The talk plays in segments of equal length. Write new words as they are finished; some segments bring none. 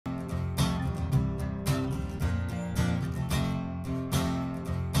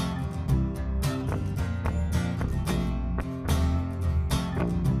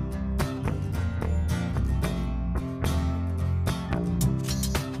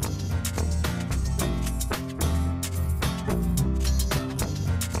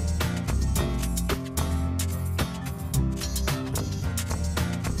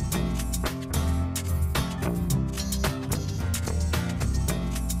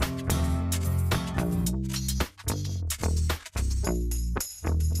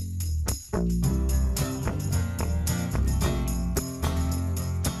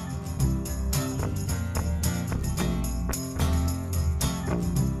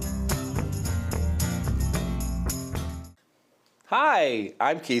Hi,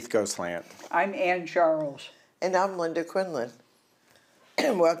 I'm Keith Ghostland. I'm Ann Charles. And I'm Linda Quinlan.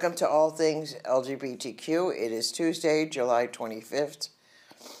 Welcome to All Things LGBTQ. It is Tuesday, July 25th,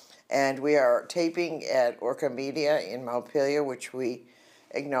 and we are taping at Orca Media in Montpelier, which we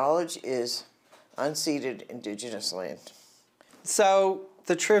acknowledge is unceded Indigenous land. So,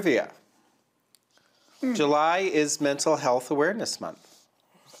 the trivia. July is Mental Health Awareness Month.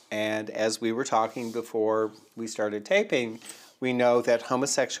 And as we were talking before we started taping, we know that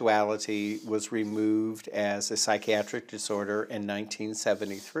homosexuality was removed as a psychiatric disorder in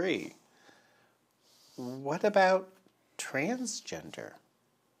 1973. What about transgender?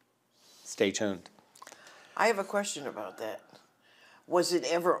 Stay tuned. I have a question about that. Was it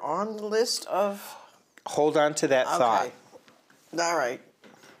ever on the list of... Hold on to that thought. All right.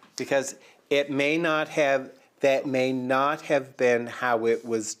 Because it may not have, that may not have been how it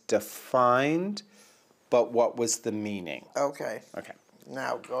was defined, but what was the meaning? Okay. Okay.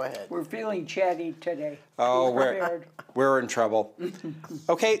 Now, go ahead. We're feeling chatty today. Oh, we're in trouble.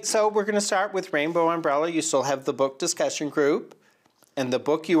 Okay, so we're going to start with Rainbow Umbrella. You still have the book discussion group. And the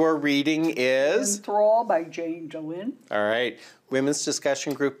book you are reading is? Enthrall by Jane DeLynn. All right. Women's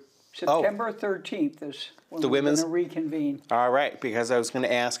discussion group. September 13th is when we're going to reconvene. All right, because I was going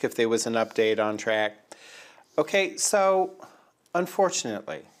to ask if there was an update on track. Okay, so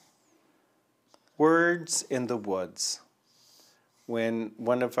unfortunately, Words in the Woods, when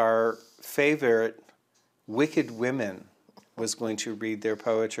one of our favorite wicked women was going to read their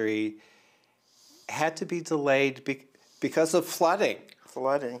poetry, had to be delayed because of flooding.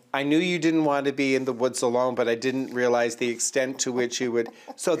 I knew you didn't want to be in the woods alone, but I didn't realize the extent to which you would.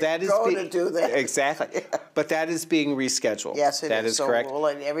 So that is to do that. Exactly. Yeah. But that is being rescheduled. Yes, it is. That is so correct. We'll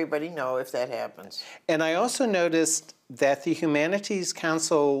let everybody know if that happens. And I also noticed that the Humanities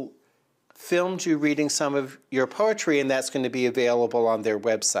Council filmed you reading some of your poetry, and that's going to be available on their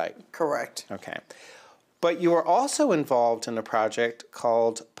website. Correct. Okay. But you are also involved in a project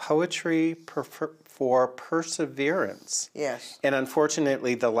called Poetry for Perseverance. Yes. And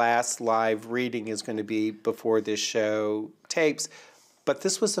unfortunately, the last live reading is going to be before this show tapes. But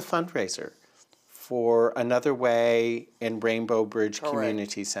this was a fundraiser for Another Way and Rainbow Bridge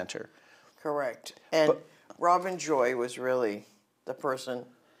Community Center. Correct. And Robin Joy was really the person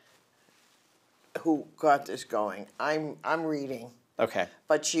who got this going. I'm reading. Okay.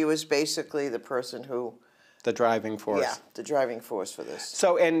 But she was basically the person who... The driving force. Yeah, the driving force for this.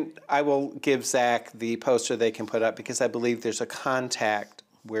 So, and I will give Zach the poster they can put up because I believe there's a contact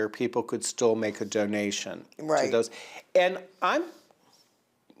where people could still make a donation to those. And I'm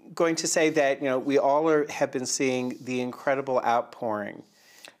going to say that, you know, we all have been seeing the incredible outpouring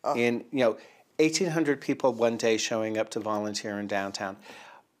in, you know, 1,800 people one day showing up to volunteer in downtown.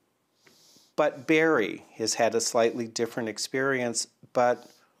 But Barry has had a slightly different experience, but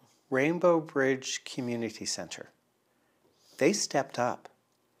Rainbow Bridge Community Center, they stepped up.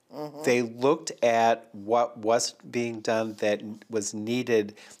 Mm-hmm. They looked at what was being done that was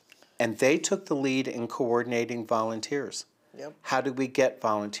needed, and they took the lead in coordinating volunteers. Yep. How do we get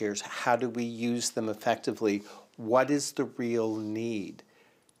volunteers? How do we use them effectively? What is the real need?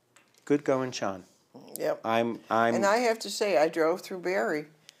 Good going, Sean. Yep. And I have to say, I drove through Barry.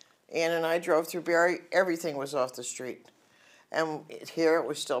 Ann and I drove through Barry. Everything was off the street. And here it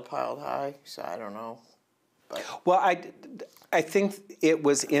was still piled high, so I don't know. But. Well, I think it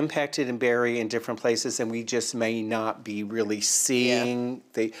was impacted in Barry in different places, and we just may not be really seeing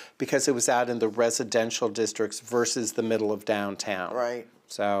because it was out in the residential districts versus the middle of downtown. Right.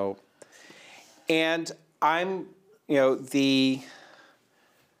 So, and the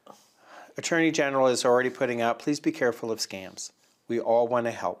Attorney General is already putting out, please be careful of scams. We all want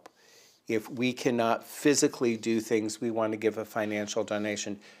to help. If we cannot physically do things, we want to give a financial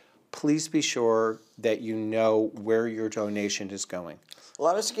donation. Please be sure that you know where your donation is going. A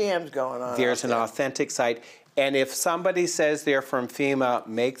lot of scams going on. There's an authentic site. And if somebody says they're from FEMA,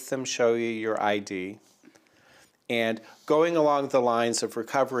 make them show you your ID. And going along the lines of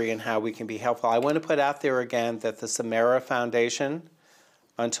recovery and how we can be helpful, I want to put out there again that the Samara Foundation,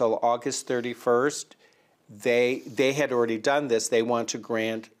 until August 31st, they had already done this. They want to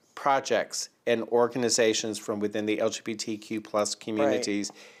grant projects and organizations from within the LGBTQ plus communities.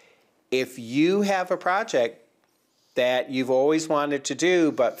 Right. If you have a project that you've always wanted to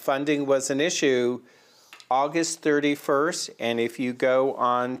do, but funding was an issue, August 31st, and if you go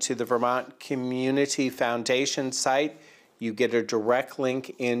on to the Vermont Community Foundation site, you get a direct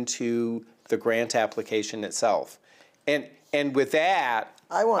link into the grant application itself. And with that...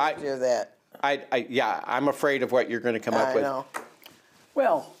 I want to do that. I'm afraid of what you're going to come up with. I know.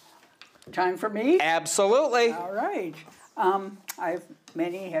 Well, time for me? Absolutely. All right. I have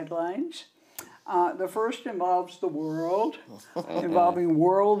many headlines. The first involves the world, involving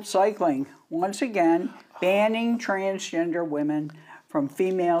world cycling. Once again, banning transgender women from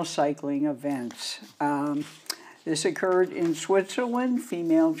female cycling events. This occurred in Switzerland.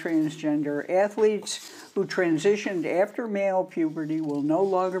 Female transgender athletes who transitioned after male puberty will no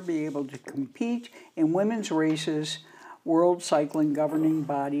longer be able to compete in women's races, World Cycling Governing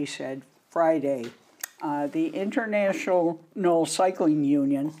Body said Friday. The International Cycling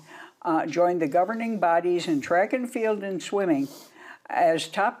Union joined the governing bodies in track and field and swimming as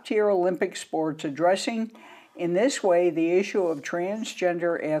top-tier Olympic sports, addressing in this way the issue of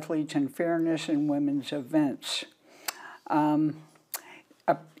transgender athletes and fairness in women's events. An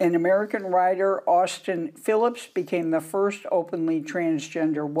American rider, Austin Phillips, became the first openly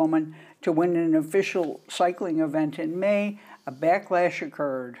transgender woman to win an official cycling event in May. A backlash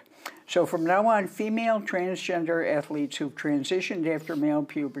occurred. So from now on, female transgender athletes who've transitioned after male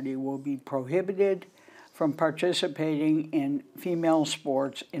puberty will be prohibited from participating in female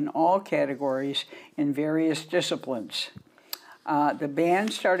sports in all categories in various disciplines. The ban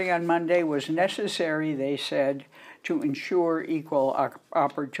starting on Monday was necessary, they said, to ensure equal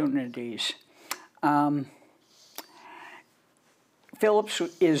opportunities. Phillips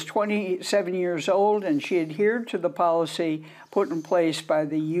is 27 years old, and she adhered to the policy put in place by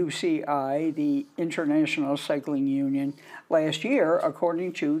the UCI, the International Cycling Union, last year,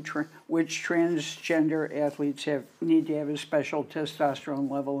 according to which transgender athletes need to have a special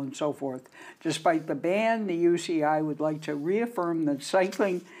testosterone level and so forth. Despite the ban, the UCI would like to reaffirm that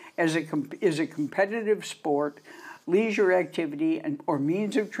cycling is a competitive sport, leisure activity, or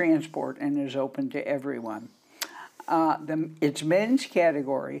means of transport, and is open to everyone. Its men's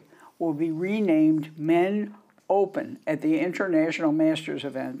category will be renamed Men Open at the International Masters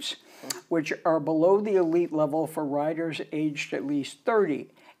events, which are below the elite level for riders aged at least 30,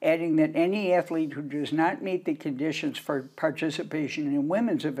 adding that any athlete who does not meet the conditions for participation in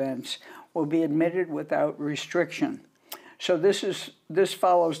women's events will be admitted without restriction. So this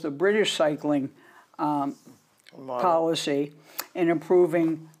follows the British cycling policy in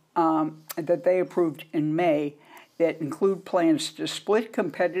approving that they approved in May, that include plans to split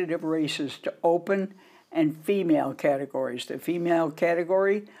competitive races to open and female categories. The female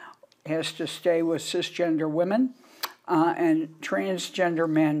category has to stay with cisgender women and transgender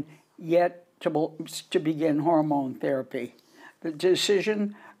men yet to begin hormone therapy. The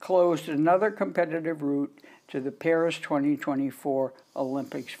decision closed another competitive route to the Paris 2024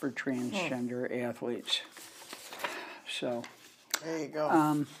 Olympics for transgender athletes. So there you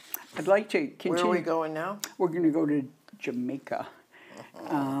go. I'd like to continue. Where are we going now? We're going to go to Jamaica.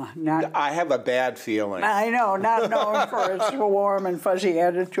 I have a bad feeling. I know, not known for its warm and fuzzy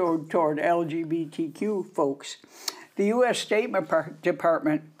attitude toward LGBTQ folks. The U.S. State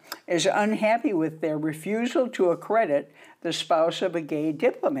Department is unhappy with their refusal to accredit the spouse of a gay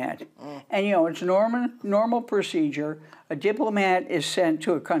diplomat. And, you know, it's normal procedure. A diplomat is sent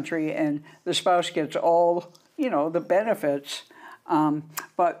to a country and the spouse gets all, you know, the benefits.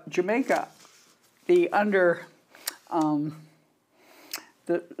 But Jamaica, the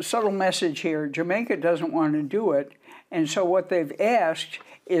subtle message here, Jamaica doesn't want to do it, and so what they've asked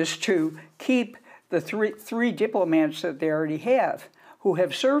is to keep the three diplomats that they already have, who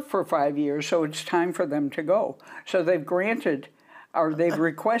have served for 5 years, so it's time for them to go. So they've granted, or they've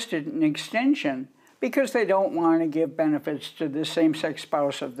requested an extension because they don't want to give benefits to the same-sex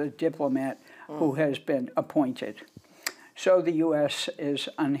spouse of the diplomat who has been appointed. So the U.S. is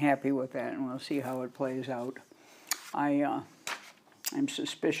unhappy with that, and we'll see how it plays out. I'm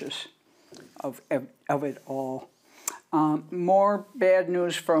suspicious of it all. More bad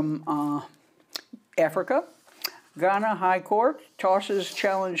news from Africa. Ghana High Court tosses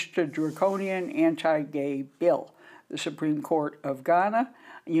challenge to draconian anti-gay bill. The Supreme Court of Ghana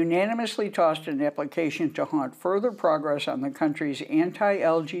unanimously tossed an application to halt further progress on the country's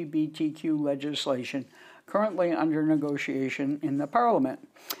anti-LGBTQ legislation currently under negotiation in the parliament.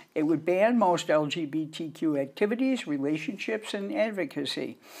 It would ban most LGBTQ activities, relationships, and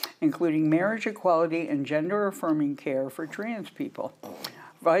advocacy, including marriage equality and gender-affirming care for trans people.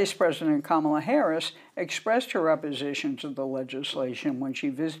 Vice President Kamala Harris expressed her opposition to the legislation when she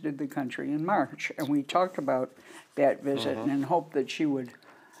visited the country in March, and we talked about that visit and hoped that she would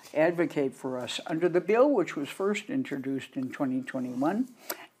advocate for us. Under the bill, which was first introduced in 2021,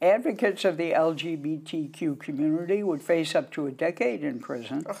 advocates of the LGBTQ community would face up to a decade in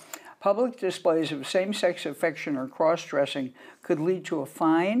prison. Public displays of same-sex affection or cross-dressing could lead to a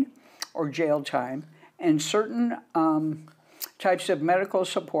fine or jail time, and certain types of medical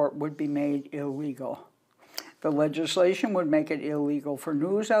support would be made illegal. The legislation would make it illegal for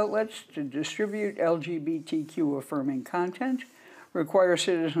news outlets to distribute LGBTQ-affirming content, require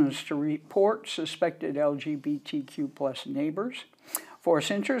citizens to report suspected LGBTQ plus neighbors, force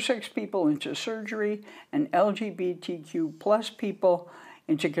intersex people into surgery, and LGBTQ plus people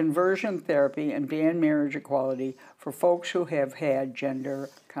into conversion therapy, and ban marriage equality for folks who have had gender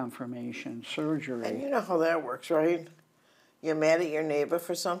confirmation surgery. And you know how that works, right? You're mad at your neighbor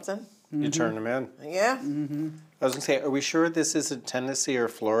for something? You turn them in. Yeah. I was going to say, are we sure this isn't Tennessee or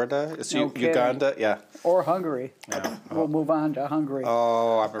Florida? It's No kidding. Uganda? Yeah. Or Hungary. Yeah. We'll move on to Hungary.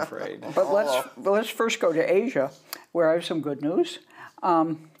 Oh, I'm afraid. But let's first go to Asia, where I have some good news.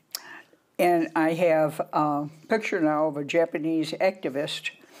 And I have a picture now of a Japanese activist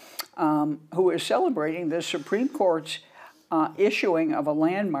who is celebrating the Supreme Court's issuing of a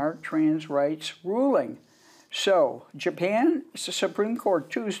landmark trans rights ruling. So, Japan's Supreme Court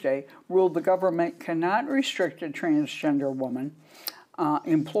Tuesday ruled the government cannot restrict a transgender woman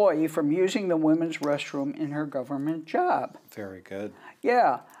employee from using the women's restroom in her government job. Very good.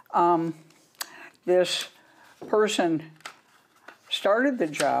 Yeah. This person started the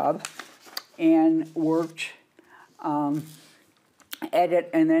job and worked at it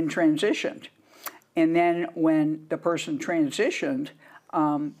and then transitioned. And then when the person transitioned,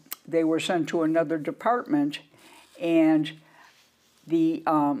 they were sent to another department, and the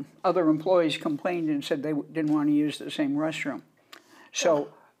other employees complained and said they didn't want to use the same restroom. So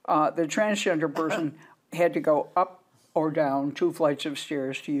the transgender person had to go up or down 2 flights of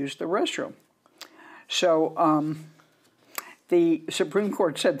stairs to use the restroom. So the Supreme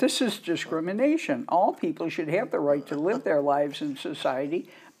Court said this is discrimination. All people should have the right to live their lives in society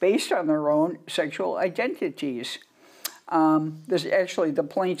based on their own sexual identities. Actually, the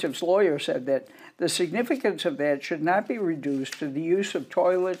plaintiff's lawyer said that the significance of that should not be reduced to the use of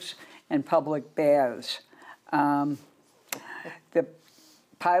toilets and public baths. The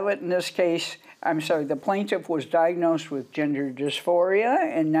pilot in this case, the plaintiff was diagnosed with gender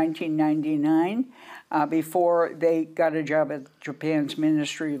dysphoria in 1999 before they got a job at Japan's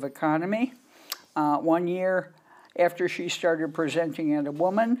Ministry of Economy. 1 year after she started presenting as a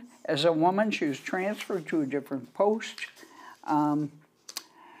woman, she was transferred to a different post.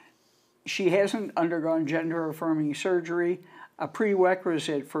 She hasn't undergone gender-affirming surgery, a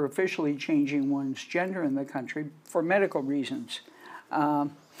prerequisite for officially changing one's gender in the country for medical reasons. The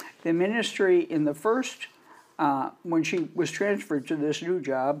ministry in the first, when she was transferred to this new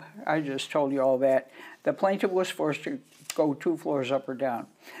job, I just told you all that, the plaintiff was forced to go 2 floors up or down.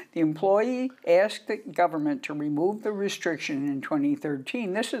 The employee asked the government to remove the restriction in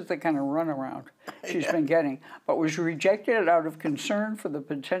 2013. This is the kind of runaround she's been getting, but was rejected out of concern for the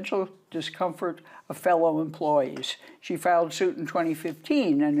potential discomfort of fellow employees. She filed suit in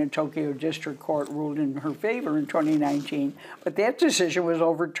 2015, and the Tokyo District Court ruled in her favor in 2019, but that decision was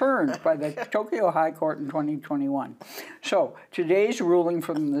overturned by the Tokyo High Court in 2021. So today's ruling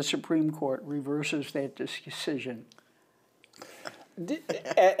from the Supreme Court reverses that decision.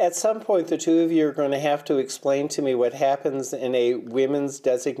 At some point, the two of you are going to have to explain to me what happens in a women's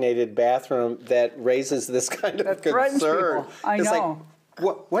designated bathroom that raises this kind of concern. I know.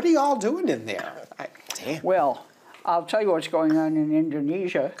 Like, what are y'all doing in there? Damn. Well, I'll tell you what's going on in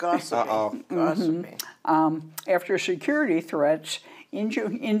Indonesia. Gossiping. Gossiping. After security threats,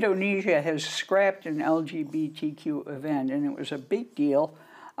 Indonesia has scrapped an LGBTQ event, and it was a big deal,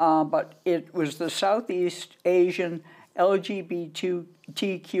 but it was the Southeast Asian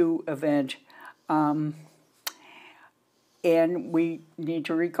LGBTQ event, and we need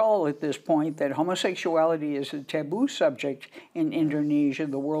to recall at this point that homosexuality is a taboo subject in Indonesia,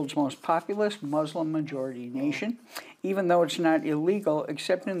 the world's most populous Muslim-majority nation, even though it's not illegal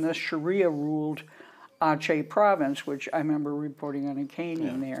except in the Sharia-ruled Aceh province, which I remember reporting on a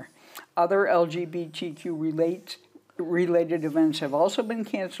caning there. Other LGBTQ-related events have also been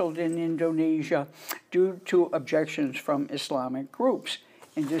canceled in Indonesia due to objections from Islamic groups.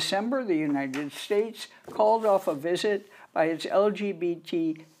 In December, the United States called off a visit by its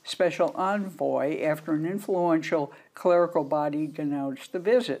LGBT special envoy after an influential clerical body denounced the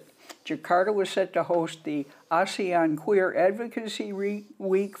visit. Jakarta was set to host the ASEAN Queer Advocacy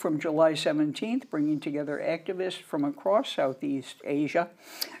Week from July 17th, bringing together activists from across Southeast Asia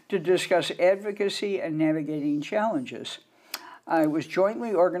to discuss advocacy and navigating challenges. It was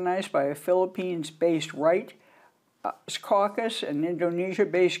jointly organized by a Philippines-based Right Caucus, an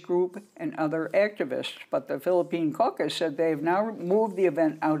Indonesia-based group, and other activists. But the Philippine Caucus said they have now moved the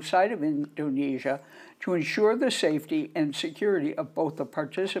event outside of Indonesia to ensure the safety and security of both the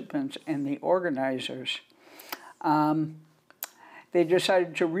participants and the organizers. They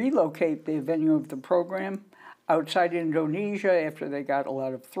decided to relocate the venue of the program outside Indonesia after they got a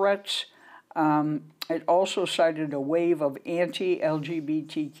lot of threats. It also cited a wave of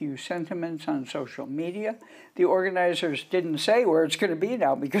anti-LGBTQ sentiments on social media. The organizers didn't say where it's going to be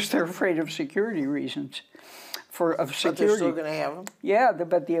now because they're afraid of security reasons. But they're still going to have them? Yeah,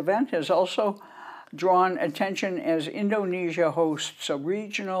 but the event has also drawn attention as Indonesia hosts a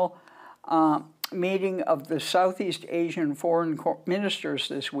regional meeting of the Southeast Asian foreign ministers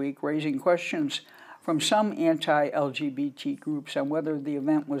this week, raising questions from some anti-LGBT groups on whether the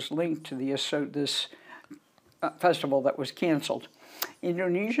event was linked to this festival that was canceled.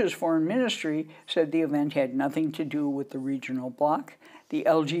 Indonesia's foreign ministry said the event had nothing to do with the regional bloc. The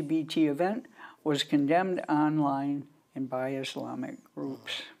LGBT event was condemned online and by Islamic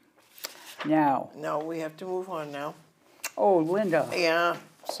groups. Now. No, we have to move on now. Oh, Linda. Yeah,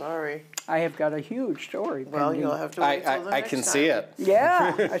 sorry. I have got a huge story. Well, pending. you'll have to wait till the next I can time. see it.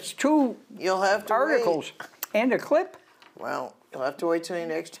 Yeah, it's 2 You'll have to articles wait. and a clip. Well, you'll have to wait till the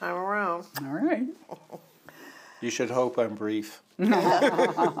next time around. All right. You should hope I'm brief.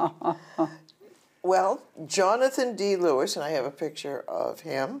 Well, Jonathan D. Lewis, and I have a picture of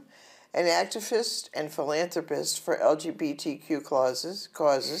him, an activist and philanthropist for LGBTQ causes,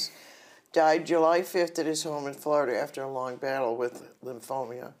 died July 5th at his home in Florida after a long battle with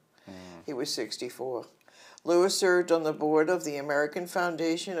lymphoma. He was 64. Lewis served on the board of the American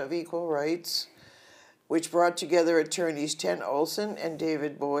Foundation of Equal Rights, which brought together attorneys Ted Olson and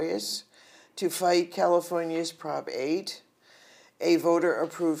David Boies to fight California's Prop 8, a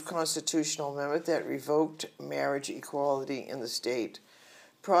voter-approved constitutional amendment that revoked marriage equality in the state.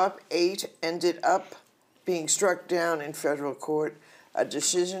 Prop 8 ended up being struck down in federal court, a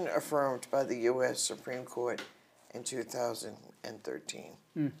decision affirmed by the U.S. Supreme Court in 2013.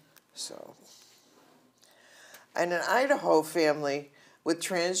 So, and an Idaho family with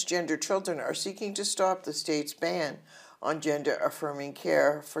transgender children are seeking to stop the state's ban on gender-affirming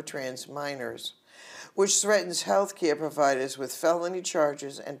care for trans minors, which threatens health care providers with felony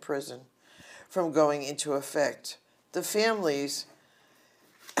charges and prison from going into effect. The families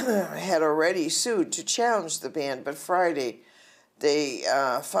had already sued to challenge the ban, but Friday they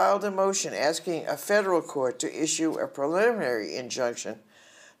filed a motion asking a federal court to issue a preliminary injunction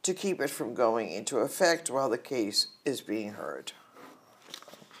to keep it from going into effect while the case is being heard.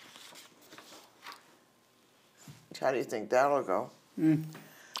 How do you think that'll go?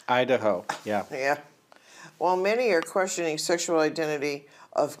 Idaho, yeah. Yeah. While many are questioning sexual identity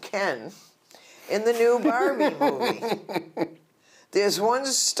of Ken in the new Barbie movie, there's one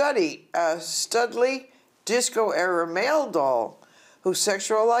study, a Studley disco-era male doll whose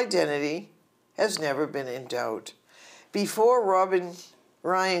sexual identity has never been in doubt. Before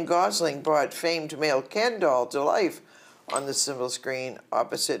Ryan Gosling brought famed male Ken doll to life on the silver screen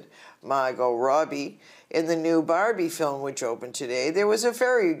opposite Margot Robbie in the new Barbie film, which opened today, there was a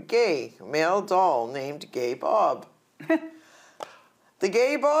very gay male doll named Gay Bob. The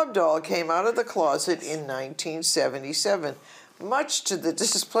Gay Bob doll came out of the closet in 1977, much to the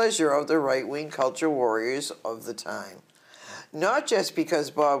displeasure of the right-wing culture warriors of the time. Not just because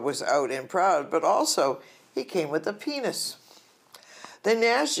Bob was out and proud, but also he came with a penis. The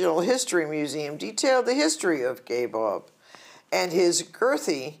National History Museum detailed the history of Gay Bob and his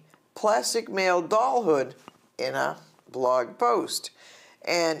girthy plastic male dollhood in a blog post.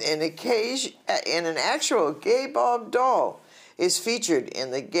 And an actual Gay Bob doll is featured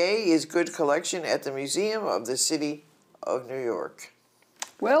in the Gay is Good collection at the Museum of the City of New York.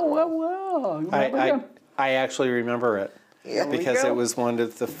 Well. I actually remember it. Yeah. Because it was one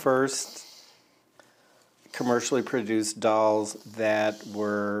of the first commercially produced dolls that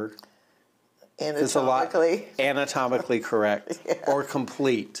were anatomically correct or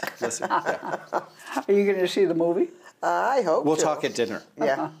complete. Listen, yeah. Are you going to see the movie? I hope we'll so. talk at dinner.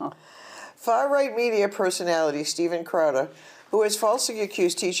 Yeah. Far-right media personality Steven Crowder, who has falsely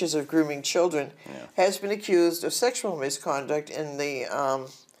accused teachers of grooming children, has been accused of sexual misconduct in the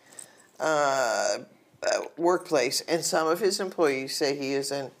workplace, and some of his employees say he is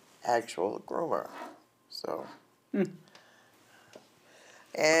an actual groomer. So,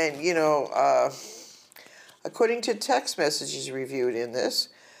 and according to text messages reviewed in this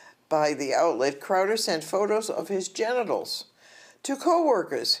by the outlet, Crowder sent photos of his genitals to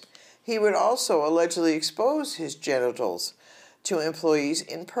coworkers. He would also allegedly expose his genitals to employees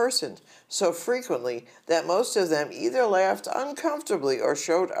in person so frequently that most of them either laughed uncomfortably or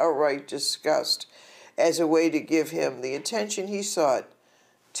showed outright disgust, as a way to give him the attention he sought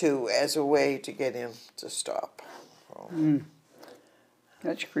as a way to get him to stop.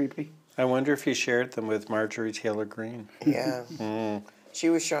 That's creepy. I wonder if he shared them with Marjorie Taylor Greene. Yeah. She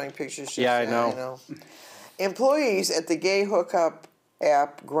was showing pictures. I know. Employees at the gay hookup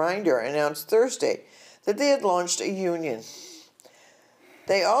app Grindr announced Thursday that they had launched a union.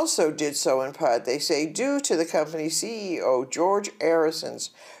 They also did so in part, they say, due to the company's CEO, George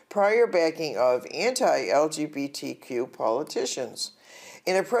Harrison's prior backing of anti-LGBTQ politicians.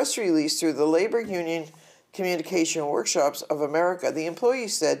 In a press release through the Labor Union Communication Workshops of America, the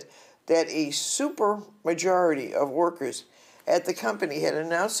employees said that a supermajority of workers at the company had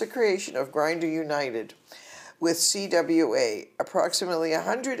announced the creation of Grindr United with CWA. Approximately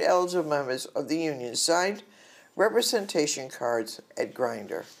 100 eligible members of the union signed representation cards at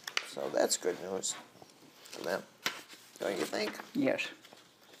Grindr. So that's good news for them, don't you think? Yes.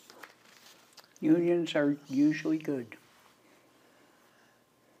 Unions are usually good.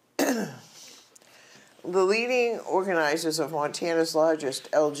 The leading organizers of Montana's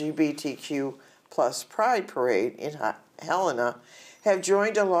largest LGBTQ plus Pride Parade in Helena have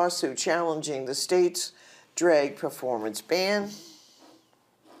joined a lawsuit challenging the state's drag performance ban.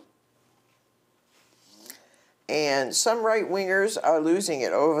 And some right-wingers are losing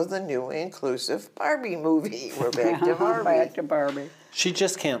it over the new inclusive Barbie movie. We're back to Barbie. Back to Barbie. She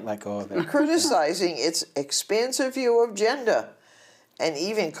just can't let go of it. Criticizing its expansive view of gender and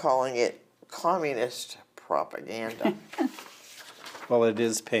even calling it communist propaganda. Well, it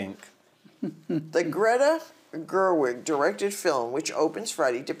is pink. The Greta Gerwig-directed film, which opens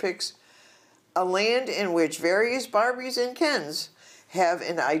Friday, depicts a land in which various Barbies and Kens have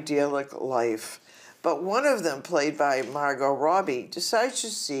an idyllic life. But one of them, played by Margot Robbie, decides to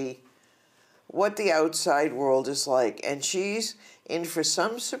see what the outside world is like, and she's in for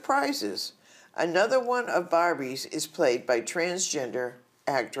some surprises. Another one of Barbie's is played by transgender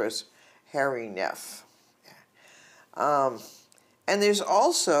actress Harry Neff. And there's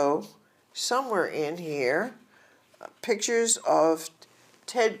also, somewhere in here, pictures of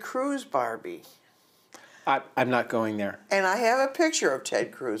Ted Cruz Barbie. I'm not going there. And I have a picture of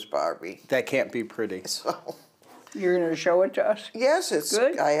Ted Cruz Barbie. That can't be pretty. So, You're going to show it to us? yes, it's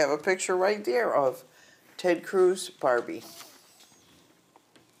Good. I have a picture right there of Ted Cruz Barbie.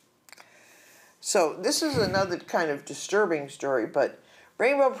 So this is another kind of disturbing story, but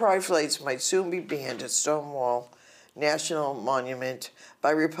Rainbow Pride flights might soon be banned at Stonewall National Monument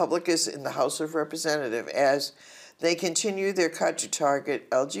by Republicans in the House of Representatives as they continue their cut to target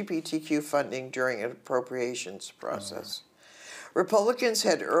LGBTQ funding during an appropriations process. Republicans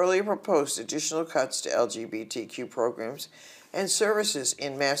had earlier proposed additional cuts to LGBTQ programs and services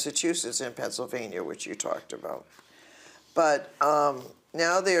in Massachusetts and Pennsylvania, which you talked about. But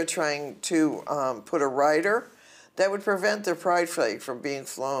now they are trying to put a rider that would prevent the pride flag from being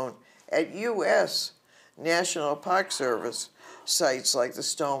flown at U.S. National Park Service sites like the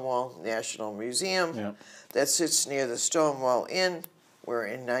Stonewall National Museum that sits near the Stonewall Inn, where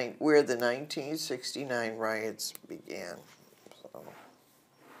the 1969 riots began. So.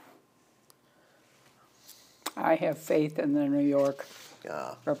 I have faith in the New York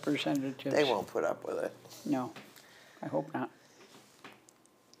representatives. They won't put up with it. No, I hope not.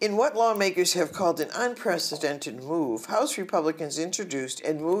 In what lawmakers have called an unprecedented move, House Republicans introduced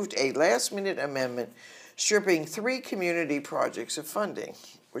and moved a last-minute amendment stripping 3 community projects of funding,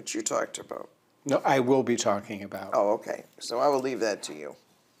 which you talked about. No, I will be talking about. Oh, okay. So I will leave that to you.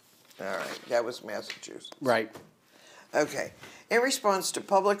 All right. That was Massachusetts. Right. Okay. In response to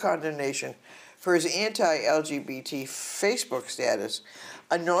public condemnation for his anti-LGBT Facebook status,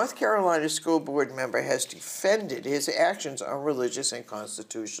 a North Carolina school board member has defended his actions on religious and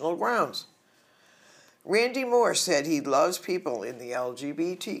constitutional grounds. Randy Moore said he loves people in the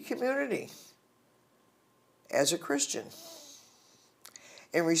LGBT community as a Christian.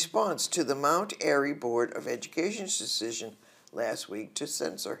 In response to the Mount Airy Board of Education's decision last week to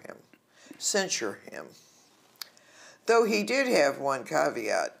censure him. Though he did have one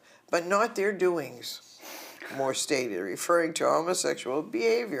caveat, but not their doings, Moore stated, referring to homosexual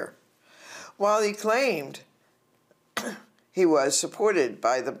behavior. While he claimed he was supported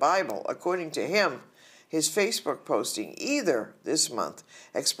by the Bible, according to him, his Facebook posting either this month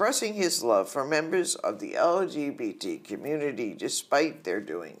expressing his love for members of the LGBT community despite their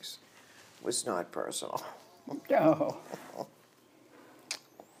doings was not personal. Oh.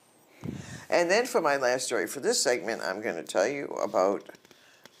 And then for my last story for this segment, I'm going to tell you about,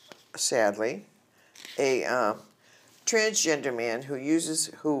 sadly, a transgender man who uses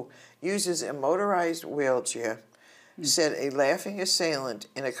a motorized wheelchair said a laughing assailant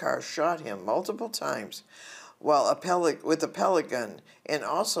in a car shot him multiple times while with a pellet gun and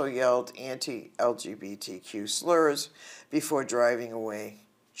also yelled anti-LGBTQ slurs before driving away.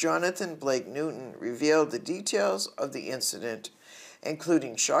 Jonathan Blake Newton revealed the details of the incident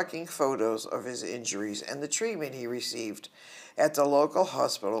including shocking photos of his injuries and the treatment he received at the local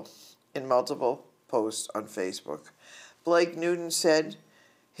hospital in multiple posts on Facebook. Blake Newton said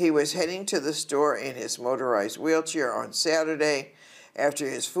he was heading to the store in his motorized wheelchair on Saturday after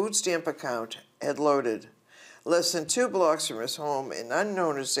his food stamp account had loaded. Less than 2 blocks from his home, an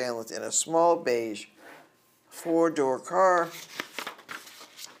unknown assailant in a small beige 4-door car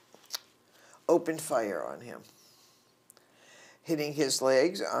opened fire on him, hitting his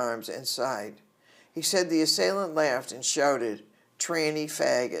legs, arms, and side. He said the assailant laughed and shouted, "Tranny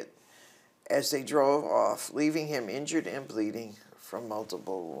faggot," as they drove off, leaving him injured and bleeding from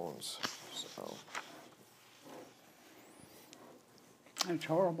multiple wounds. So, that's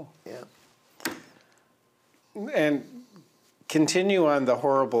horrible. yeah. And continue on the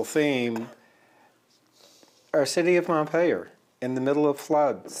horrible theme, our city of Montpelier, in the middle of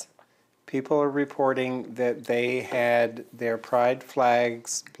floods. People are reporting that they had their pride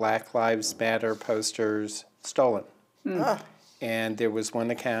flags, Black Lives Matter posters stolen. And there was one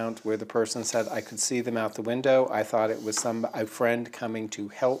account where the person said, I could see them out the window. I thought it was a friend coming to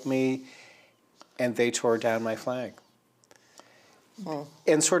help me, and they tore down my flag.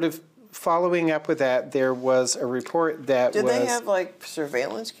 And sort of following up with that, there was a report that Did they have, like,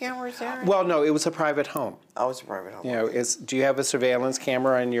 surveillance cameras there? Well, no, it was a private home. Oh, it's a private home. You know, do you have a surveillance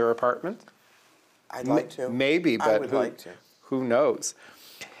camera in your apartment? I'd like to. Maybe, but I would like to. Who knows?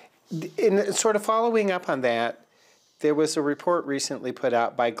 In sort of following up on that, there was a report recently put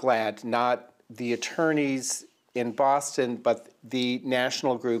out by GLAAD, not the attorneys in Boston, but the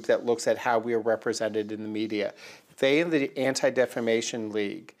national group that looks at how we are represented in the media. They and the Anti-Defamation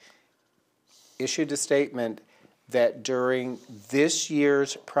League issued a statement that during this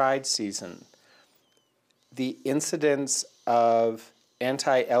year's Pride season, the incidence of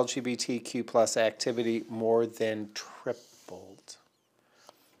anti-LGBTQ plus activity more than tripled,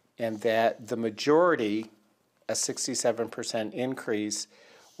 and that the majority, a 67% increase,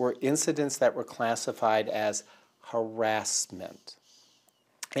 were incidents that were classified as harassment.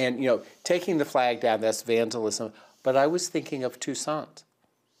 And, you know, taking the flag down, that's vandalism, but I was thinking of Toussaint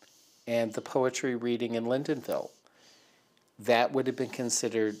and the poetry reading in Lyndonville. That would have been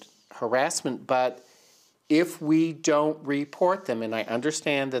considered harassment, but if we don't report them, and I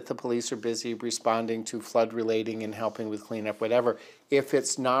understand that the police are busy responding to flood relating and helping with cleanup, whatever, if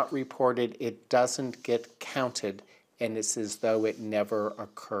it's not reported, it doesn't get counted, and it's as though it never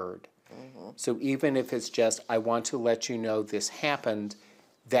occurred. So even if it's just, I want to let you know this happened,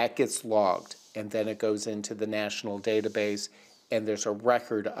 that gets logged, and then it goes into the national database, and there's a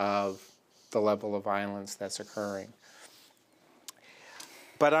record of the level of violence that's occurring.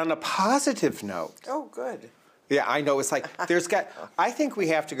 But on a positive note. Oh, good. Yeah, I know. It's like, I think we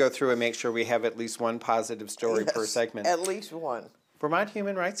have to go through and make sure we have at least one positive story per segment. At least one. Vermont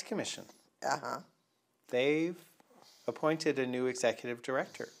Human Rights Commission. Uh-huh. They've appointed a new executive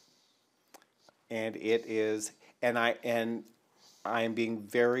director. And it is, and I am being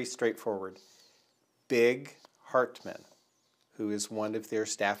very straightforward. Big Hartman, who is one of their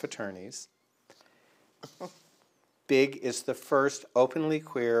staff attorneys. Big is the first openly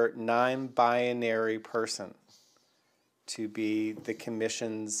queer, non-binary person to be the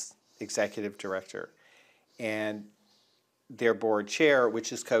commission's executive director. And their board chair,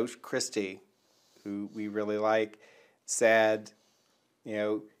 which is Coach Christie, who we really like, said, you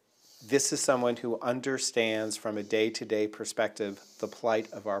know, this is someone who understands from a day-to-day perspective the plight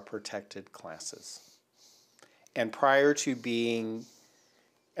of our protected classes. And prior to being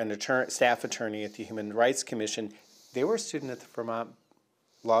an staff attorney at the Human Rights Commission, they were a student at the Vermont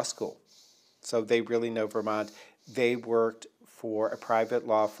Law School. So they really know Vermont. They worked for a private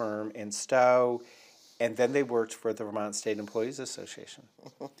law firm in Stowe, and then they worked for the Vermont State Employees Association.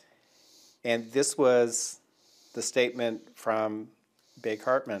 And this was the statement from Big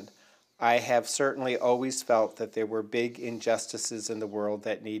Hartman. I have certainly always felt that there were big injustices in the world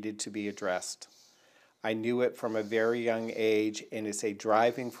that needed to be addressed. I knew it from a very young age, and it's a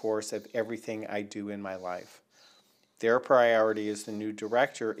driving force of everything I do in my life. Their priority as the new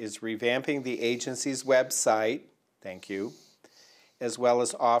director is revamping the agency's website, thank you, as well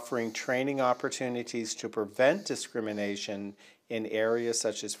as offering training opportunities to prevent discrimination in areas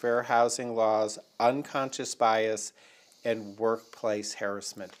such as fair housing laws, unconscious bias, and workplace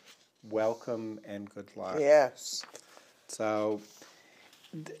harassment. Welcome and good luck. Yes. So,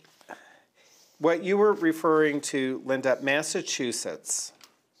 what you were referring to, Linda, Massachusetts,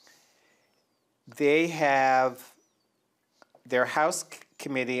 they have their House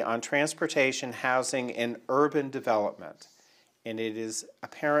Committee on Transportation, Housing, and Urban Development, and it is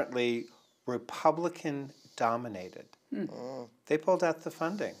apparently Republican-dominated. They pulled out the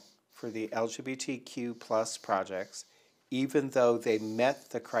funding for the LGBTQ plus projects, even though they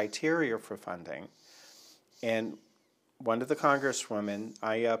met the criteria for funding. And one of the congresswomen,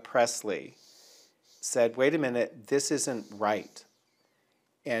 Aya Presley, said, wait a minute, this isn't right.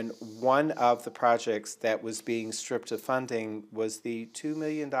 And one of the projects that was being stripped of funding was the $2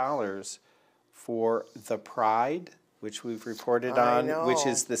 million for the Pride, which we've reported on, which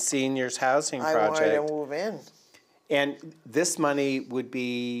is the seniors housing project. I wanted to move in. And this money would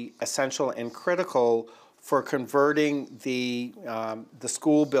be essential and critical for converting the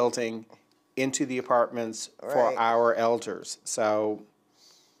school building into the apartments for our elders. So,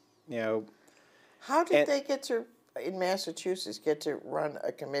 you know. How did they get to, in Massachusetts, get to run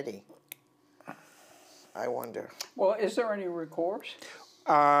a committee? I wonder. Well, is there any recourse?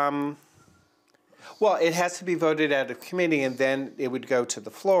 Well, it has to be voted out of committee, and then it would go to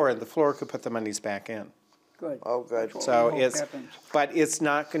the floor, and the floor could put the monies back in. Good. Oh, good. So but it's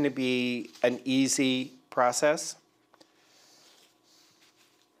not going to be an easy process.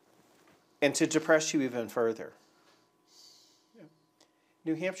 And to depress you even further,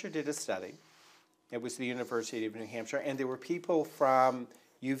 New Hampshire did a study. It was the University of New Hampshire, and there were people from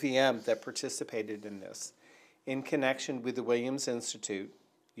UVM that participated in this in connection with the Williams Institute,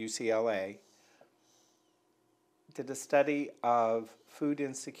 UCLA, did a study of food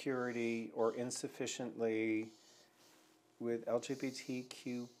insecurity or insufficiently with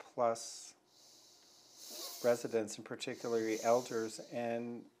LGBTQ plus residents, and particularly elders,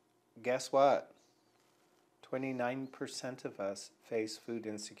 and guess what? 29% of us face food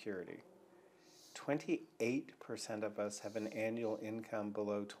insecurity. 28% of us have an annual income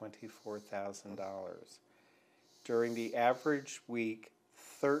below $24,000. During the average week,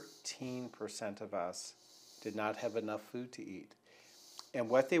 13% of us did not have enough food to eat. And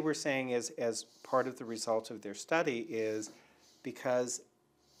what they were saying is, as part of the result of their study, is because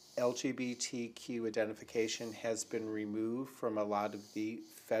LGBTQ identification has been removed from a lot of the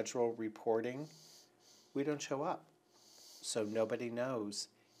federal reporting, we don't show up. So nobody knows.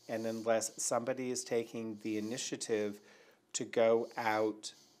 And unless somebody is taking the initiative to go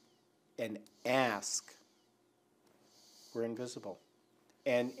out and ask, we're invisible.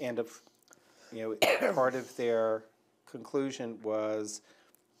 And if, you know, part of their conclusion was,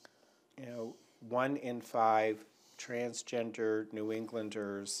 you know, 1 in 5 transgender New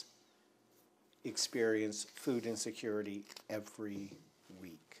Englanders experience food insecurity every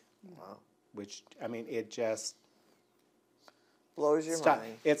week. Wow. Which, I mean, it just blows your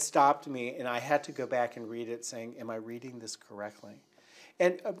mind. It stopped me, and I had to go back and read it saying, am I reading this correctly?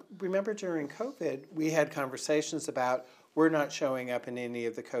 And remember during COVID, we had conversations about we're not showing up in any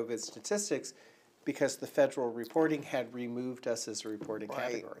of the COVID statistics because the federal reporting had removed us as a reporting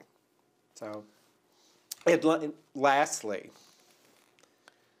category. So, and lastly,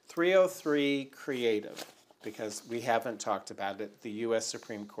 303 Creative, because we haven't talked about it, the U.S.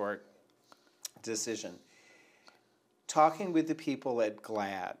 Supreme Court decision. Talking with the people at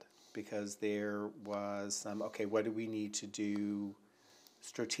GLAAD, because there was some, okay, what do we need to do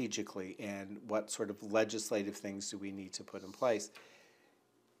strategically, and what sort of legislative things do we need to put in place?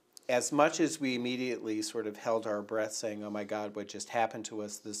 As much as we immediately sort of held our breath saying, oh my God, what just happened to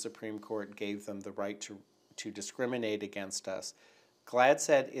us, the Supreme Court gave them the right to discriminate against us, GLAAD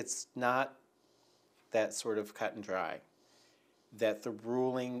said it's not that sort of cut and dry, that the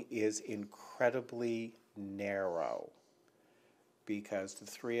ruling is incredibly narrow, because the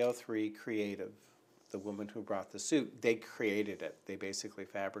 303 Creative, the woman who brought the suit, they created it. They basically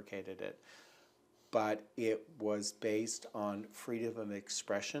fabricated it. But it was based on freedom of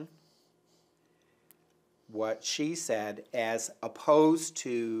expression. What she said, as opposed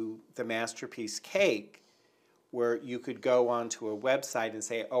to the Masterpiece Cake, where you could go onto a website and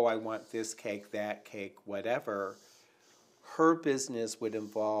say, oh, I want this cake, that cake, whatever, her business would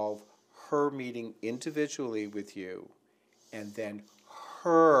involve her meeting individually with you and then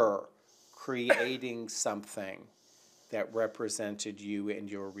her creating something that represented you and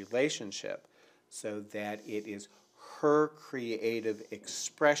your relationship, so that it is her creative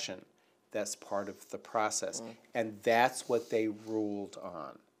expression that's part of the process. And that's what they ruled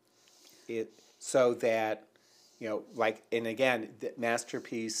on. So that, you know, like, and again, the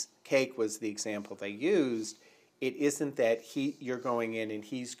Masterpiece Cake was the example they used. It isn't that you're going in and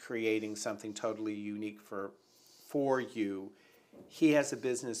he's creating something totally unique for you. He has a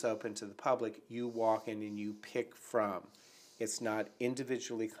business open to the public. You walk in and you pick from. It's not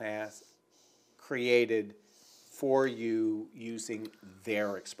individually created for you using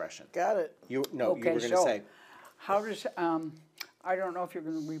their expression. Got it. You were going to say. How does I don't know if you're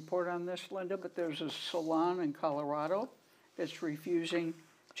going to report on this, Linda, but there's a salon in Colorado that's refusing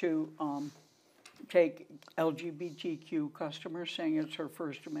to take LGBTQ customers, saying it's her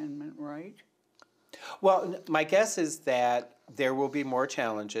First Amendment right. Well, my guess is that there will be more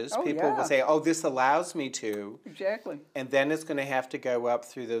challenges. Oh, People will say, oh, this allows me to. Exactly. And then it's going to have to go up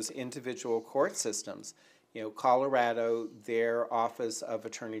through those individual court systems. You know, Colorado, their Office of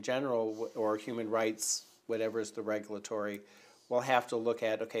Attorney General or Human Rights, whatever is the regulatory, will have to look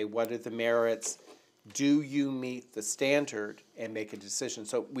at, okay, what are the merits? Do you meet the standard and make a decision?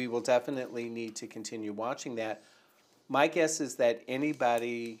 So we will definitely need to continue watching that. My guess is that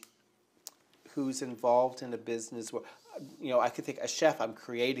anybody who's involved in a business, you know, I could think, a chef, I'm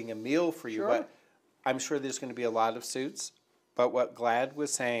creating a meal for you, Sure. but I'm sure there's going to be a lot of suits. But what Glad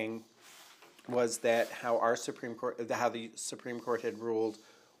was saying was that how the Supreme Court had ruled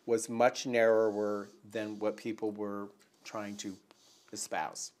was much narrower than what people were trying to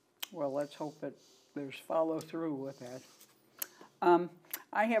espouse. Well, let's hope that there's follow through with that.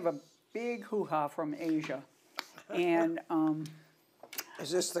 I have a big hoo-ha from Asia, and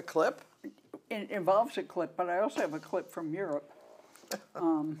is this the clip? it involves a clip, but I also have a clip from Europe.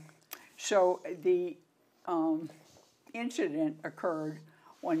 So the incident occurred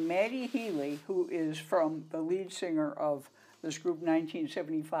when Maddie Healy, who is from the lead singer of this group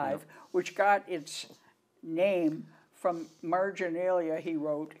 1975, which got its name from marginalia he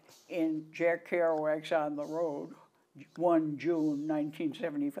wrote in Jack Kerouac's On the Road, 1 June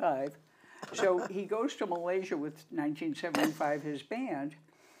 1975. So he goes to Malaysia with 1975, his band,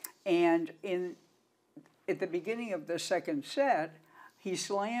 and at the beginning of the second set, he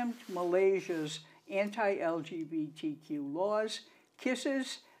slammed Malaysia's anti-LGBTQ laws,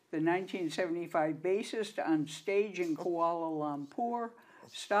 kisses the 1975 bassist on stage in Kuala Lumpur,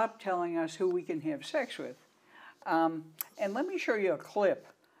 stop telling us who we can have sex with. And let me show you a clip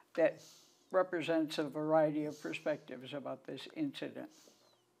that represents a variety of perspectives about this incident.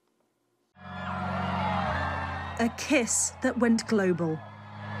 A kiss that went global.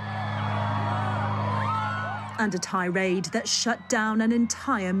 And a tirade that shut down an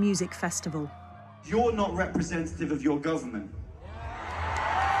entire music festival. You're not representative of your government.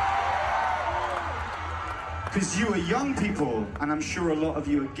 Because you are young people, and I'm sure a lot of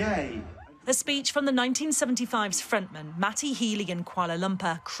you are gay. A speech from the 1975's frontman, Matty Healy in Kuala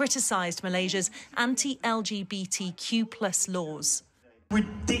Lumpur, criticised Malaysia's anti-LGBTQ+ laws.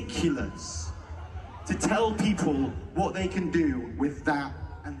 Ridiculous to tell people what they can do with that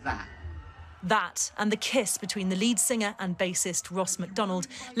and that. That, and the kiss between the lead singer and bassist Ross MacDonald,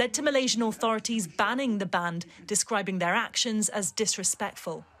 led to Malaysian authorities banning the band, describing their actions as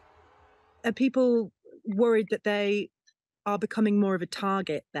disrespectful. Are people worried that they are becoming more of a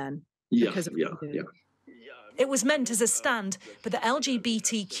target then? Yeah. It was meant as a stand, but the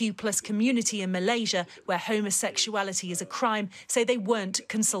LGBTQ+ community in Malaysia, where homosexuality is a crime, say they weren't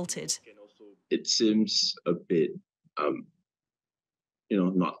consulted. It seems a bit,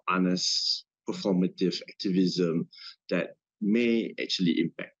 not honest, performative activism that may actually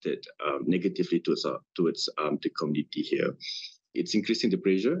impact it negatively towards the community here. It's increasing the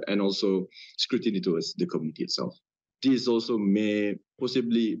pressure and also scrutiny towards the community itself. This also may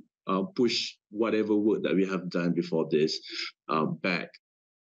possibly push whatever work that we have done before this back.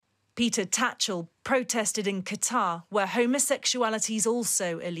 Peter Tatchell protested in Qatar, where homosexuality is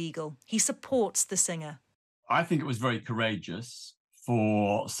also illegal. He supports the singer. I think it was very courageous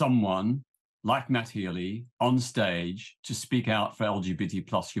for someone like Matt Healy on stage to speak out for LGBT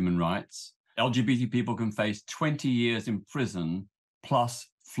plus human rights. LGBT people can face 20 years in prison plus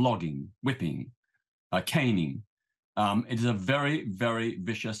flogging, whipping, caning. It is a very, very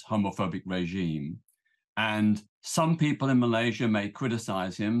vicious homophobic regime. And some people in Malaysia may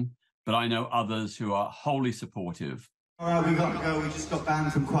criticize him, but I know others who are wholly supportive. All right, we got to go. We just got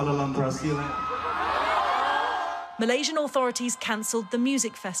banned from Kuala Lumpur. I'll see you later. Malaysian authorities cancelled the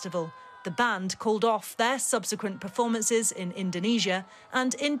music festival. The band called off their subsequent performances in Indonesia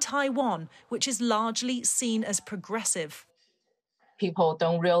and in Taiwan, which is largely seen as progressive. People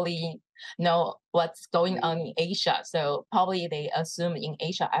don't really know what's going on in Asia, so probably they assume in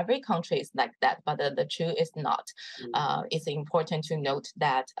Asia every country is like that, but the truth is not. It's important to note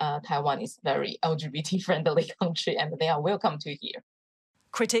that Taiwan is a very LGBT-friendly country and they are welcome to here.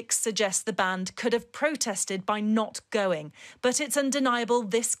 Critics suggest the band could have protested by not going, but it's undeniable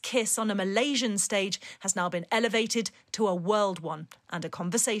this kiss on a Malaysian stage has now been elevated to a world one, and a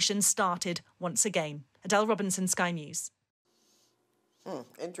conversation started once again. Adele Robinson, Sky News.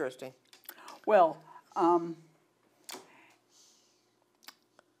 Interesting. Well,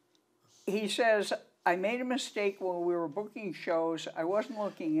 he says I made a mistake when we were booking shows. I wasn't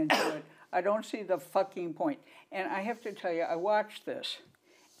looking into it. I don't see the fucking point. And I have to tell you, I watched this,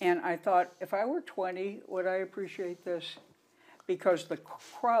 and I thought, if I were 20, would I appreciate this? Because the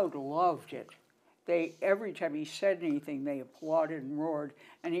crowd loved it. Every time he said anything, they applauded and roared.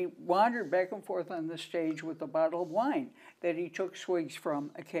 And he wandered back and forth on the stage with a bottle of wine that he took swigs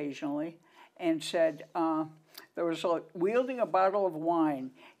from occasionally, and said, there was wielding a bottle of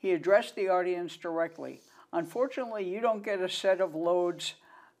wine. He addressed the audience directly. Unfortunately, you don't get a set of loads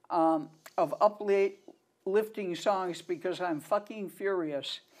of uplifting songs because I'm fucking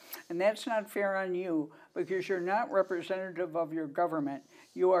furious. And that's not fair on you because you're not representative of your government.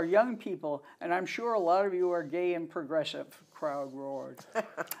 You are young people, and I'm sure a lot of you are gay and progressive, crowd roared.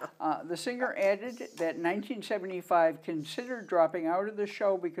 The singer added that in 1975 considered dropping out of the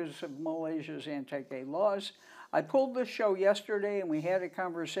show because of Malaysia's anti-gay laws. I pulled the show yesterday and we had a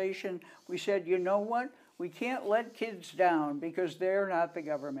conversation. We said, you know what? We can't let kids down because they're not the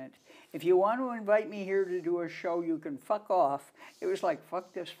government. If you want to invite me here to do a show, you can fuck off. It was like,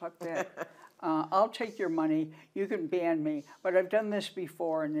 fuck this, fuck that. I'll take your money. You can ban me. But I've done this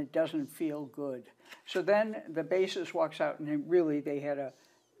before and it doesn't feel good. So then the bassist walks out and they had a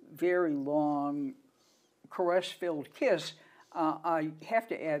very long, caress-filled kiss. I have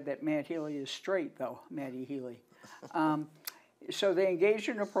to add that Matt Healy is straight, though, Matty Healy. So they engaged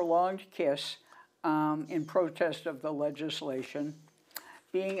in a prolonged kiss in protest of the legislation.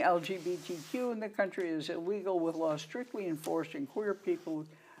 Being LGBTQ in the country is illegal, with laws strictly enforced, and queer people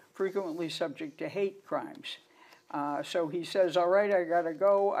frequently subject to hate crimes. So he says, all right, I gotta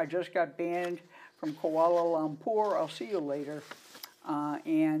go. I just got banned from Kuala Lumpur. I'll see you later.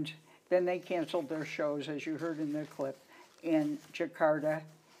 And then they canceled their shows, as you heard in the clip, in Jakarta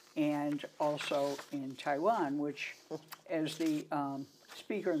and also in Taiwan, which, as the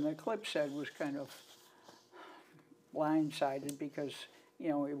speaker in the clip said, was kind of blindsided because, you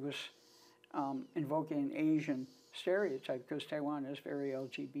know, it was invoking an Asian stereotype because Taiwan is very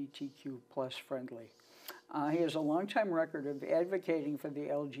LGBTQ plus friendly. He has a long-time record of advocating for the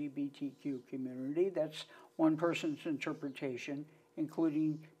LGBTQ community. That's one person's interpretation,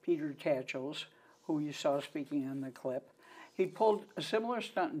 including Peter Tatchell's, who you saw speaking in the clip. He pulled a similar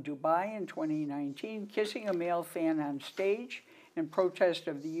stunt in Dubai in 2019, kissing a male fan on stage in protest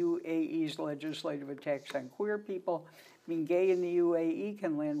of the UAE's legislative attacks on queer people. Being gay in the UAE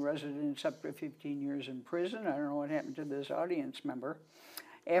can land residents up to 15 years in prison. I don't know what happened to this audience member.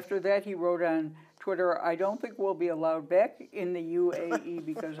 After that, he wrote on Twitter, I don't think we'll be allowed back in the UAE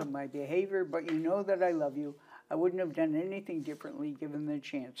because of my behavior, but you know that I love you. I wouldn't have done anything differently given the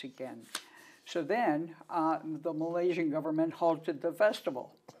chance again. So then, the Malaysian government halted the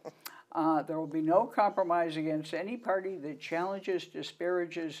festival. There will be no compromise against any party that challenges,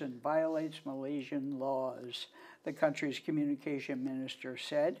 disparages, and violates Malaysian laws, the country's communication minister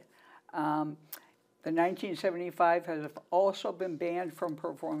said. The 1975 has also been banned from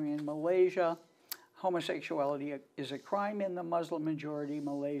performing in Malaysia. Homosexuality is a crime in the Muslim-majority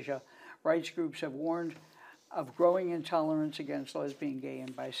Malaysia. Rights groups have warned of growing intolerance against lesbian, gay,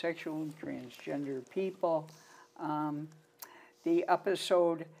 and bisexual and transgender people. The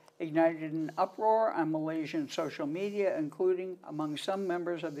episode ignited an uproar on Malaysian social media, including among some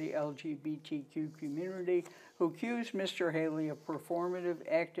members of the LGBTQ community who accused Mr. Haley of performative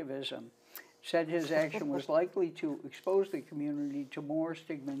activism, said his action was likely to expose the community to more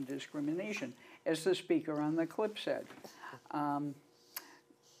stigma and discrimination, as the speaker on the clip said.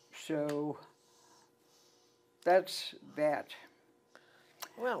 So that's that.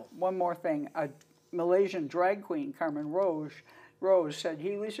 Well, one more thing. A Malaysian drag queen, Carmen Rose said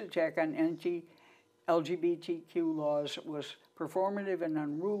Healy's attack on anti-LGBTQ laws was performative and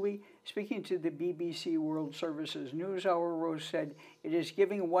unruly. Speaking to the BBC World Services NewsHour, Rose said, it is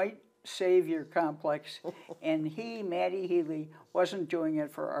giving white savior complex, and he, Matty Healy, wasn't doing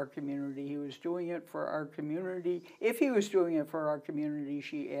it for our community. He was doing it for our community. If he was doing it for our community,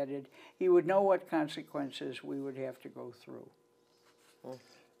 she added, he would know what consequences we would have to go through. So.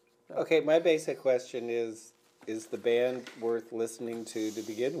 Okay, my basic question is the band worth listening to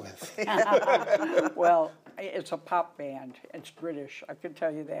begin with? Well, it's a pop band. It's British, I can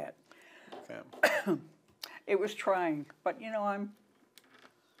tell you that. Okay. It was trying, but you know, I'm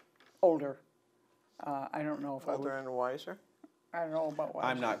older. I don't know if older and wiser? I don't know about wiser.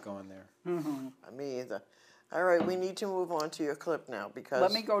 I'm not going there. Mm-hmm. Me either. All right, we need to move on to your clip now because...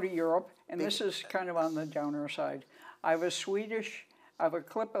 Let me go to Europe, and this is kind of on the downer side. I have a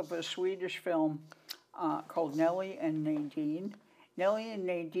clip of a Swedish film called Nellie and Nadine. Nellie and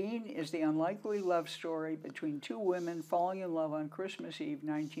Nadine is the unlikely love story between two women falling in love on Christmas Eve,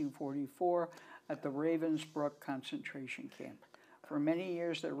 1944. at the Ravensbrück concentration camp. For many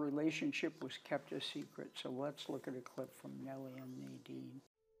years, their relationship was kept a secret. So let's look at a clip from Nellie and Nadine.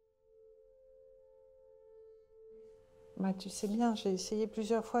 Bah, tu sais bien, j'ai essayé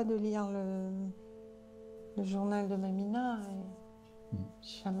plusieurs fois de lire le journal de Mamina et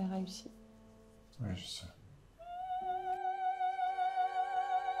j'ai jamais réussi. Oui, je sais.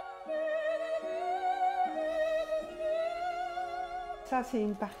 Ça, c'est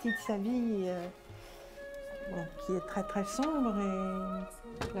une partie de sa vie bon, qui est très très sombre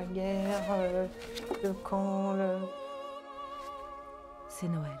et la guerre, le camp, C'est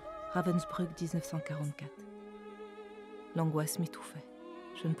Noël, Ravensbrück 1944. L'angoisse m'étouffait.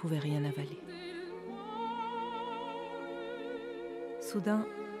 Je ne pouvais rien avaler. Soudain,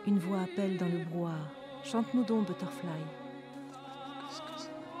 une voix appelle dans le brouhaha. Chante-nous donc, Butterfly.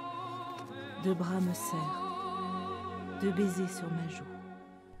 Deux bras me serrent. Deux baisers sur ma joue.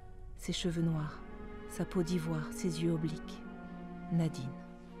 Ses cheveux noirs, sa peau d'ivoire, ses yeux obliques. Nadine.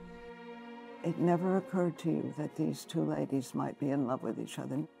 It never occurred to you that these two ladies might be in love with each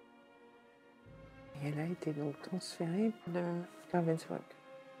other. Elle a été donc transférée de Ravensbrück.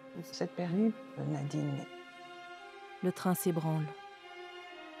 Cette période, Nadine. Le train s'ébranle.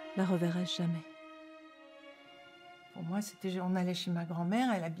 La reverrai-je jamais? Pour moi, c'était on allait chez ma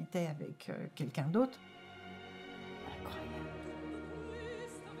grand-mère, elle habitait avec quelqu'un d'autre.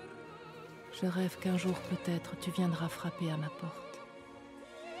 Je rêve qu'un jour, peut-être, tu viendras frapper à ma porte.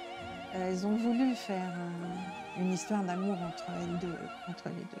 Elles ont voulu faire une histoire d'amour entre les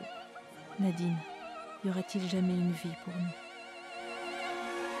deux. Nadine, y aura-t-il jamais une vie pour nous?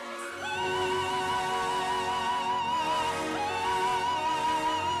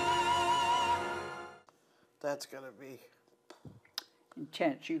 That's gonna be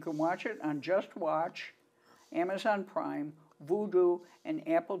intense. You can watch it on Just Watch, Amazon Prime, Vudu, and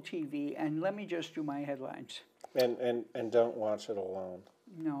Apple TV. And let me just do my headlines. And don't watch it alone.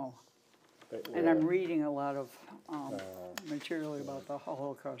 No. But, and I'm reading a lot of material about the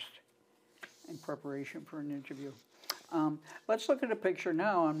Holocaust in preparation for an interview. Let's look at a picture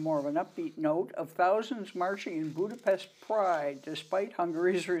now on more of an upbeat note of thousands marching in Budapest Pride despite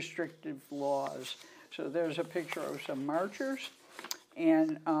Hungary's restrictive laws. So there's a picture of some marchers,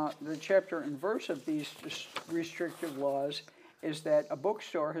 and the chapter and verse of these restrictive laws is that a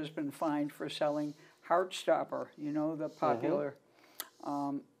bookstore has been fined for selling Heartstopper, you know, the popular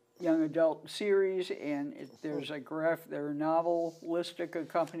young adult series, and there's there are novelistic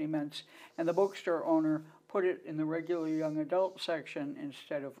accompaniments, and the bookstore owner put it in the regular young adult section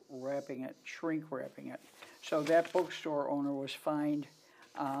instead of shrink wrapping it. So that bookstore owner was fined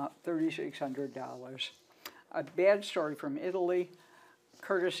 $3,600. A bad story from Italy,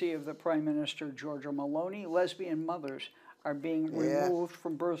 courtesy of the Prime Minister Giorgia Meloni. Lesbian mothers are being removed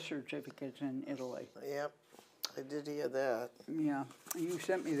from birth certificates in Italy. Yep, I did hear that. Yeah, you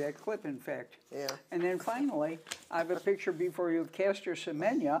sent me that clip, in fact. Yeah. And then finally, I have a picture before you of Caster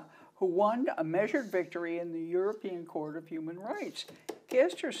Semenya, who won a measured victory in the European Court of Human Rights.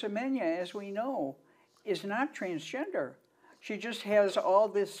 Caster Semenya, as we know, is not transgender. She just has all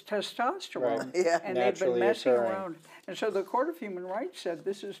this testosterone, and they've been messing around. And so the Court of Human Rights said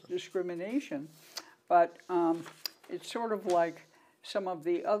this is discrimination, but it's sort of like some of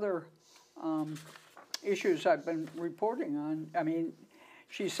the other issues I've been reporting on. I mean,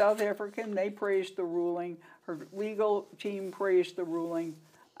 she's South African. They praised the ruling. Her legal team praised the ruling,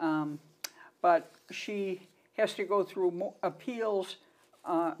 but she has to go through appeals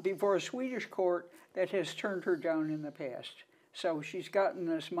before a Swedish court that has turned her down in the past. So she's gotten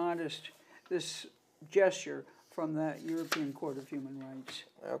this gesture from the European Court of Human Rights.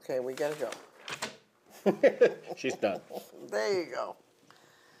 Okay, we gotta go. She's done. There you go.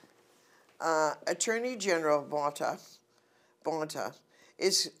 Attorney General Bonta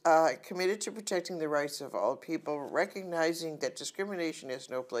is committed to protecting the rights of all people, recognizing that discrimination has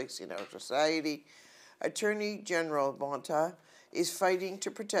no place in our society. Attorney General Bonta is fighting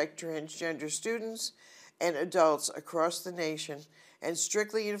to protect transgender students and adults across the nation and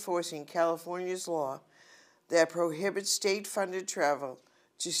strictly enforcing California's law that prohibits state-funded travel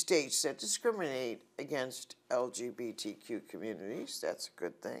to states that discriminate against LGBTQ communities. That's a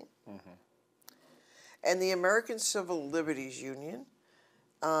good thing. And the American Civil Liberties Union,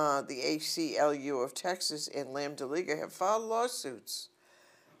 the ACLU of Texas, and Lambda Liga have filed lawsuits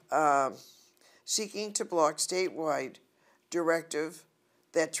seeking to block statewide directive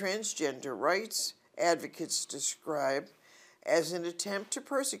that transgender rights advocates describe as an attempt to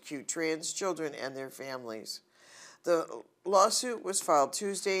persecute trans children and their families. The lawsuit was filed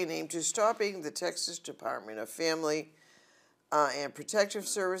Tuesday and aimed to stopping the Texas Department of Family and protective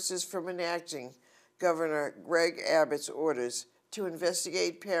services from enacting Governor Greg Abbott's orders to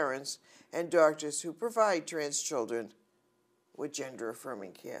investigate parents and doctors who provide trans children with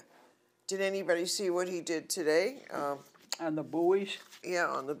gender-affirming care. Did anybody see what he did today? On the buoys? Yeah,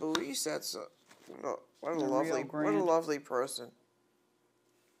 on the buoys. That's what a lovely person.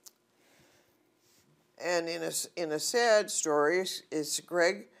 And in a sad story is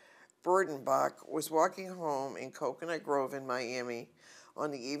Greg Burdenbach was walking home in Coconut Grove in Miami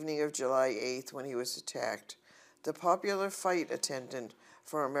on the evening of July 8th when he was attacked. The popular flight attendant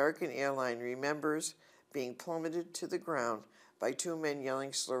for American Airlines remembers being plummeted to the ground by two men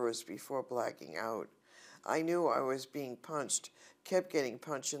yelling slurs before blacking out. I knew I was being punched, kept getting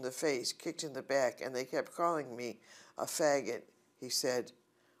punched in the face, kicked in the back, and they kept calling me a faggot, he said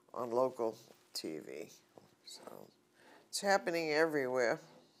on local TV. So it's happening everywhere.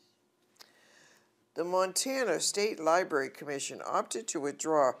 The Montana State Library Commission opted to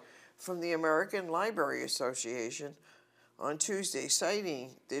withdraw from the American Library Association on Tuesday,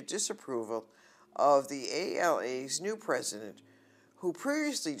 citing their disapproval of the ALA's new president, who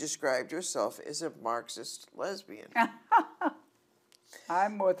previously described herself as a Marxist lesbian.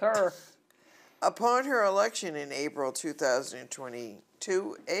 I'm with her. Upon her election in April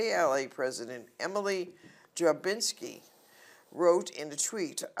 2022, ALA President Emily Drabinski wrote in a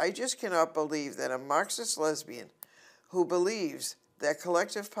tweet, "I just cannot believe that a Marxist lesbian who believes that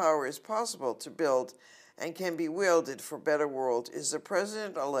collective power is possible to build and can be wielded for a better world is the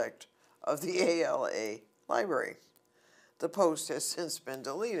president-elect of the ALA Library." The post has since been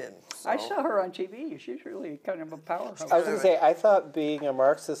deleted. So. I saw her on TV. She's really kind of a powerhouse. I was going to say, I thought being a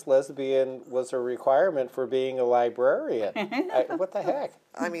Marxist lesbian was a requirement for being a librarian. What the heck?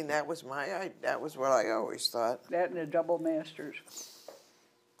 I mean, that was what I always thought. That and a double master's.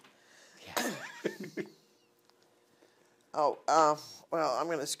 Yeah. Well, I'm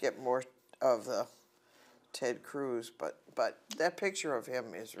going to skip more of the Ted Cruz, but that picture of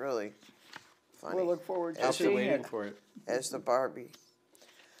him is really funny. We'll look forward to seeing it. For it. As the Barbie.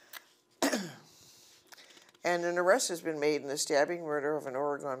 And an arrest has been made in the stabbing murder of an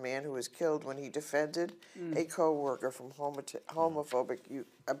Oregon man who was killed when he defended a co-worker from homophobic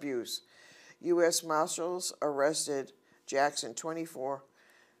abuse. U.S. Marshals arrested Jackson, 24,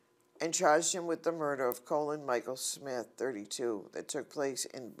 and charged him with the murder of Colin Michael Smith, 32, that took place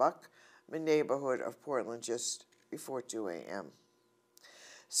in Buckman neighborhood of Portland just before 2 a.m.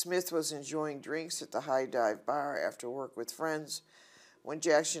 Smith was enjoying drinks at the High Dive Bar after work with friends when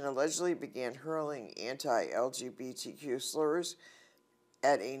Jackson allegedly began hurling anti-LGBTQ slurs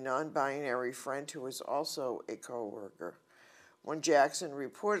at a non-binary friend who was also a co-worker. When Jackson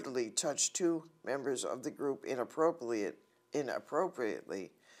reportedly touched two members of the group inappropriately,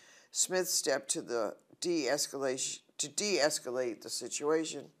 Smith stepped to de-escalate the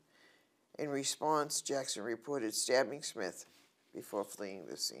situation. In response, Jackson reported stabbing Smith before fleeing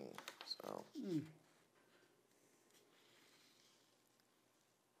the scene. So.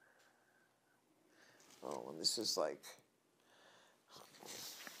 Oh, and this is like,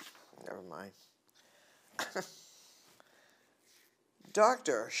 never mind.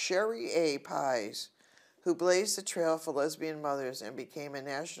 Dr. Sherry A. Pies, who blazed the trail for lesbian mothers and became a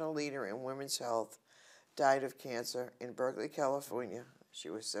national leader in women's health, died of cancer in Berkeley, California. She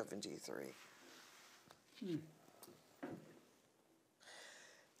was 73.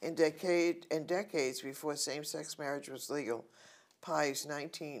 In decades before same-sex marriage was legal, Pies'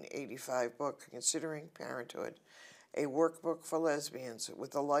 1985 book, Considering Parenthood, a workbook for lesbians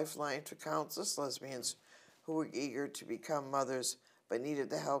with a lifeline to countless lesbians who were eager to become mothers but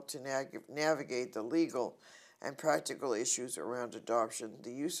needed the help to navigate the legal and practical issues around adoption,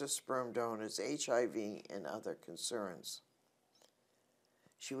 the use of sperm donors, HIV, and other concerns.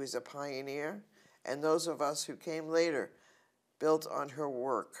 She was a pioneer, and those of us who came later built on her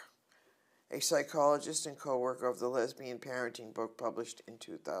work. A psychologist and co-worker of the Lesbian Parenting book published in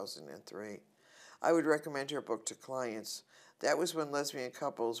 2003. I would recommend her book to clients. That was when lesbian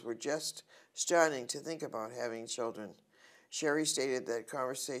couples were just starting to think about having children. Sherry stated that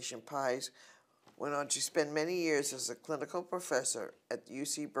Conversation Pies went on to spend many years as a clinical professor at the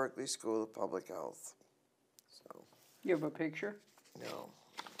UC Berkeley School of Public Health. So. You have a picture? No.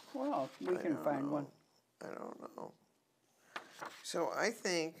 Well, we can find one. I don't know. So I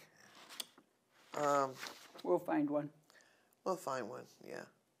think... we'll find one. We'll find one, yeah.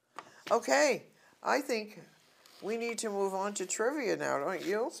 Okay, I think we need to move on to trivia now, don't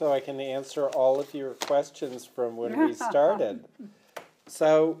you? So I can answer all of your questions from when we started.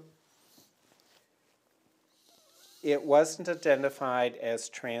 So, It wasn't identified as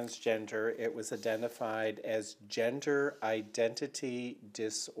transgender. It was identified as gender identity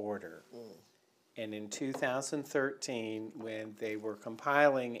disorder. And in 2013, when they were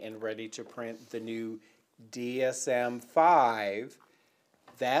compiling and ready to print the new DSM-5,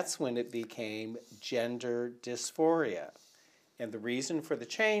 that's when it became gender dysphoria. And the reason for the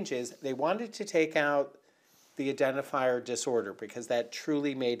change is they wanted to take out the identifier disorder because that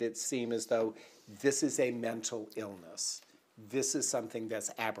truly made it seem as though this is a mental illness. This is something that's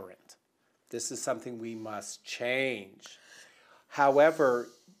aberrant. This is something we must change. However,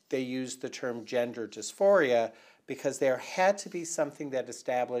 they used the term gender dysphoria because there had to be something that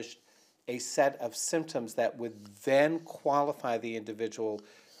established a set of symptoms that would then qualify the individual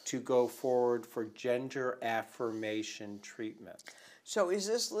to go forward for gender affirmation treatment. So is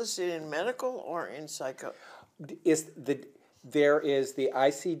this listed in medical or in psycho? There is the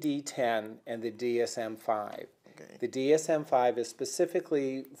ICD-10 and the DSM-5. Okay. The DSM-5 is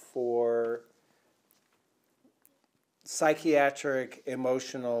specifically for psychiatric,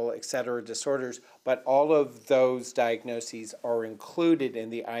 emotional, etc. disorders, but all of those diagnoses are included in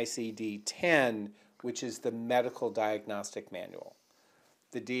the ICD-10, which is the medical diagnostic manual.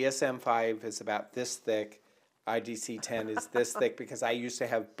 The DSM-5 is about this thick. IDC-10 is this thick because I used to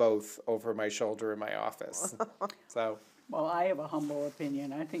have both over my shoulder in my office. So, well, I have a humble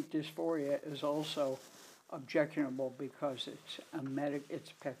opinion. I think dysphoria is also objectionable because it's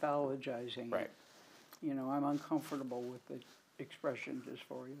pathologizing. Right. You know, I'm uncomfortable with the expression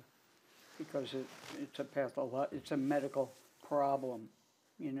dysphoria because it's a medical problem,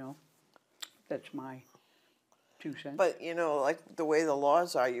 you know. That's my 2 cents. But, you know, like the way the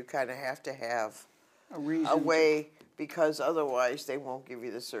laws are, you kind of have to have a way, because otherwise they won't give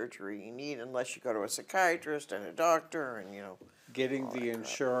you the surgery you need unless you go to a psychiatrist and a doctor and, you know. Getting the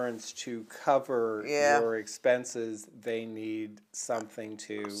insurance to cover your expenses, they need something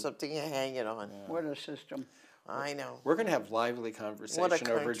to... Something to hang it on. Yeah. What a system. I know. We're going to have lively conversation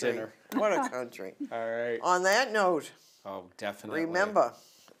over dinner. What a country. All right. On that note, oh, definitely. remember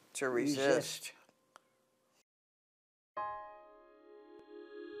to resist.